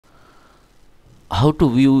how to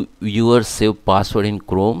view your saved password in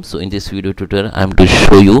Chrome. So in this video tutorial I'm to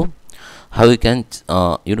show you how you can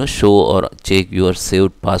show or check your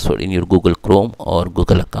saved password in your Google Chrome or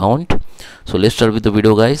Google account. So let's start with the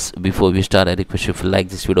video, guys. Before we start, I request you, if you like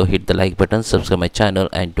this video, hit the like button, subscribe my channel,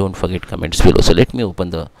 and don't forget comments below. So let me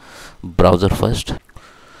open the browser first.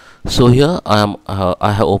 So here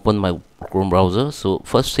I have opened my Chrome browser. So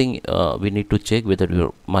first thing, we need to check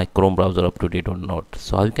whether my Chrome browser up to date or not.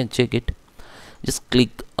 So how you can check it? Just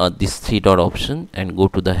click this three dot option and go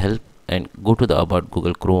to the help and go to the about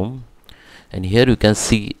Google Chrome, and here you can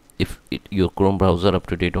see if your Chrome browser up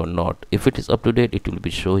to date or not. If it is up to date, it will be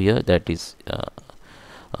show here that is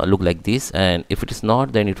look like this, and if it is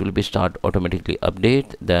not, then it will be start automatically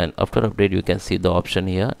update. Then after update, you can see the option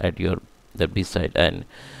here at the B side, and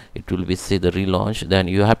it will be say the relaunch. Then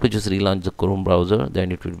you have to just relaunch the Chrome browser,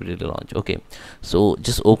 then it will be relaunch. Okay, so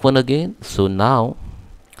just open again. So now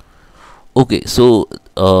so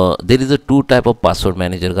there is a two type of password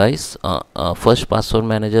manager, guys. First password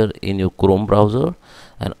manager in your Chrome browser,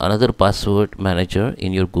 and another password manager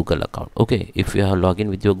in your Google account. Okay, if you have login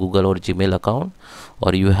with your Google or Gmail account,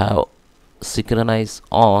 or you have synchronized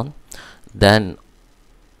on, then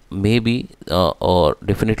maybe or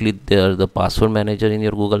definitely there the password manager in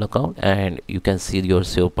your Google account, and you can see your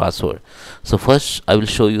saved password. So first I will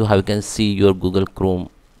show you how you can see your Google Chrome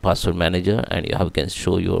password manager, and how you can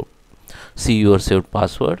see your saved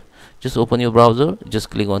password. Just open your browser, just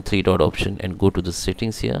click on three dot option and go to the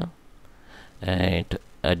settings here, and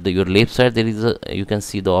at your left side there is you can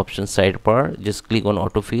see the option sidebar. Just click on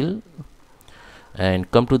autofill and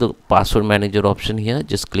come to the password manager option here.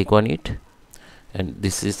 Just click on it, and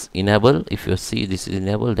this is enable. If you see this is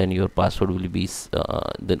enabled, then your password will be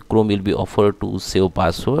then Chrome will be offered to save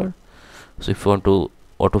password. So if you want to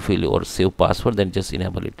autofill or save password, then just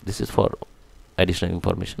enable it. This is for additional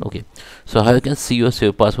information. Okay, so how you can see your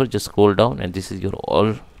save password, just scroll down, and this is your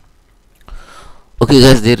all. Okay,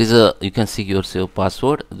 guys, there is you can see your save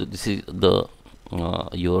password. This is the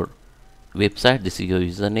your website, this is your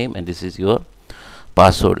username, and this is your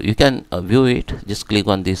password. You can view it. Just click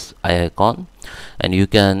on this eye icon, and you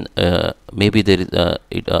can maybe there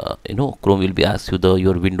is Chrome will be ask you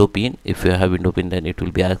your window pin. If you have window pin, then it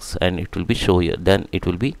will be asked and it will be show here. Then it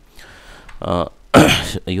will be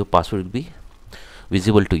your password will be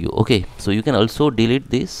visible to you. Okay, so you can also delete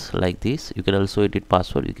this like this. You can also edit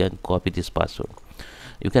password. You can copy this password.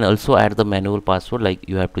 You can also add the manual password, like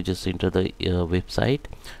you have to just enter the website,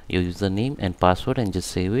 your username and password, and just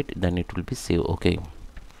save it. Then it will be saved. Okay,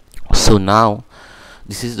 so now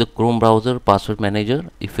this is the Chrome browser password manager.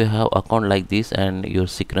 If you have account like this and your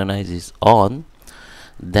synchronize is on,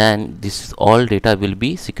 then this all data will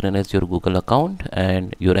be synchronized your Google account,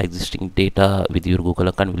 and your existing data with your Google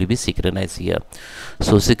account will be synchronized here.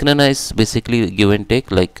 So synchronize basically give and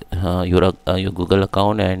take, like your Google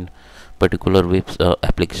account and particular web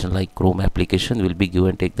application like Chrome application will be give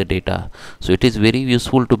and take the data. So it is very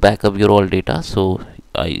useful to back up your all data. So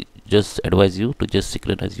I just advise you to just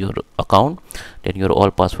synchronize your account, then your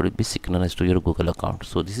all password will be synchronized to your Google account.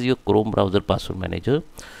 So this is your Chrome browser password manager.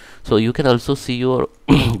 So you can also see your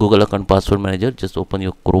Google account password manager. Just open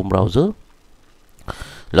your Chrome browser,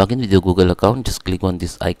 log in with your Google account, just click on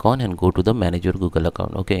this icon and go to the manage your Google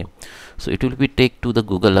account. Okay, so it will be take to the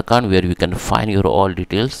Google account where you can find your all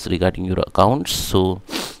details regarding your accounts. So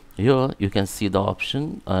here you can see the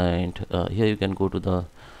option, and here you can go to the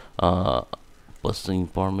personal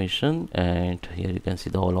information, and here you can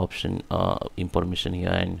see the whole option information here,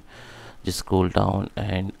 and just scroll down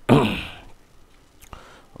and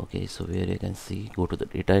okay, so where you can see, go to the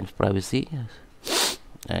data and privacy,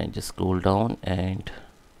 and just scroll down, and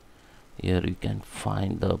here you can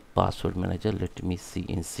find the password manager. Let me see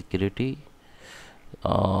in security.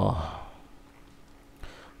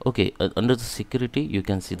 Okay, under the security you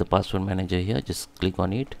can see the password manager here. Just click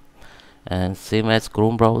on it, and same as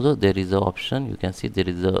Chrome browser, there is an option. You can see there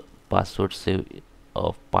is a password save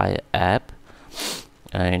of Pi app,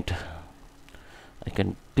 and I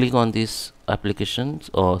can click on this applications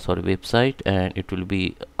or website, and it will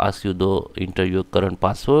be ask you to enter your current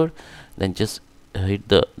password. Then just hit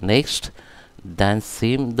the next. Then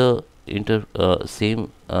same the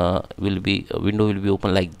will be window will be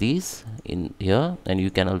open like this in here, and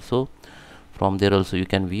you can also from there also you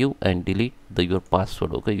can view and delete your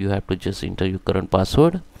password. Okay, you have to just enter your current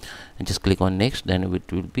password and just click on next. Then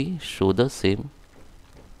it will be show the same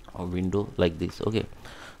window like this. Okay,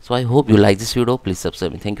 so I hope you like this video. Please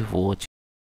subscribe me. Thank you for watching.